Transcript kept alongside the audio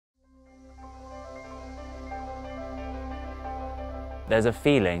There's a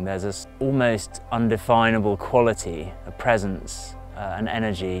feeling, there's this almost undefinable quality, a presence, an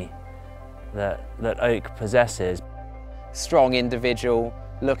energy that oak possesses. Strong individual,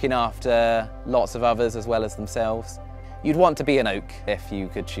 looking after lots of others as well as themselves. You'd want to be an oak if you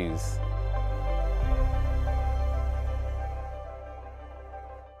could choose.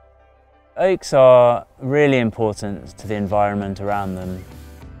 Oaks are really important to the environment around them.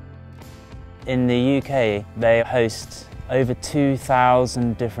 In the UK, they host over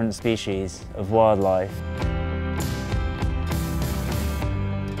 2,000 different species of wildlife.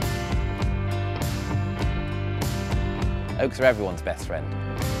 Oaks are everyone's best friend.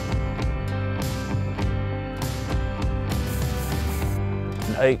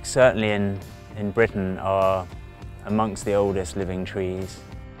 And oaks, certainly in Britain, are amongst the oldest living trees.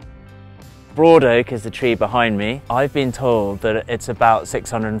 Broad oak is the tree behind me. I've been told that it's about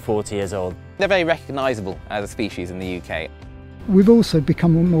 640 years old. They're very recognisable as a species in the UK. We've also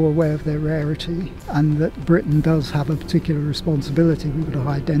become more aware of their rarity and that Britain does have a particular responsibility. We've got a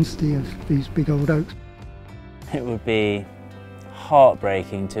high density of these big old oaks. It would be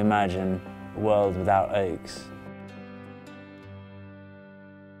heartbreaking to imagine a world without oaks.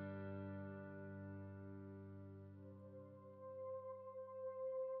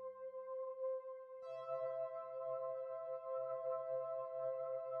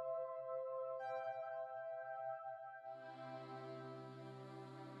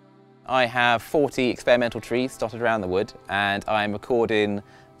 I have 40 experimental trees dotted around the wood, and I'm recording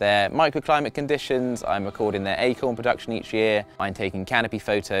their microclimate conditions, I'm recording their acorn production each year, I'm taking canopy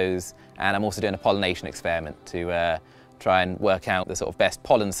photos, and I'm also doing a pollination experiment to try and work out the sort of best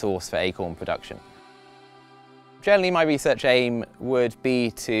pollen source for acorn production. Generally, my research aim would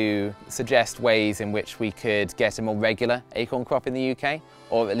be to suggest ways in which we could get a more regular acorn crop in the UK,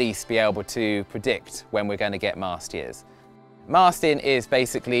 or at least be able to predict when we're going to get mast years. Masting is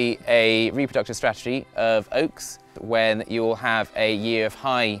basically a reproductive strategy of oaks when you'll have a year of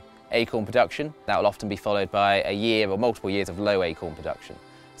high acorn production. That will often be followed by a year or multiple years of low acorn production.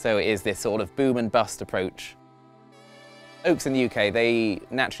 So it is this sort of boom and bust approach. Oaks in the UK, they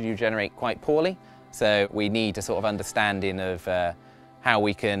naturally regenerate quite poorly, so we need a sort of understanding of how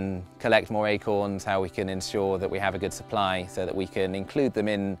we can collect more acorns, how we can ensure that we have a good supply so that we can include them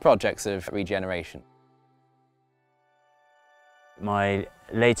in projects of regeneration. My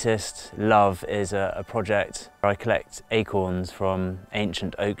latest love is a project where I collect acorns from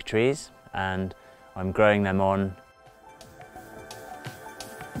ancient oak trees and I'm growing them on.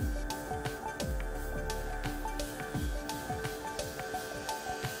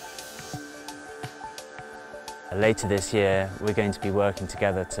 Later this year we're going to be working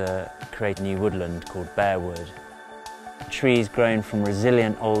together to create a new woodland called Wood. Trees grown from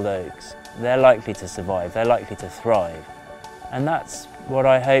resilient old oaks, they're likely to survive, they're likely to thrive. And that's what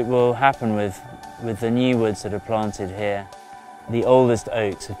I hope will happen with the new woods that are planted here. The oldest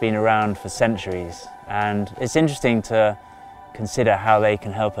oaks have been around for centuries, and it's interesting to consider how they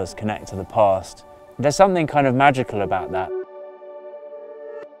can help us connect to the past. There's something kind of magical about that.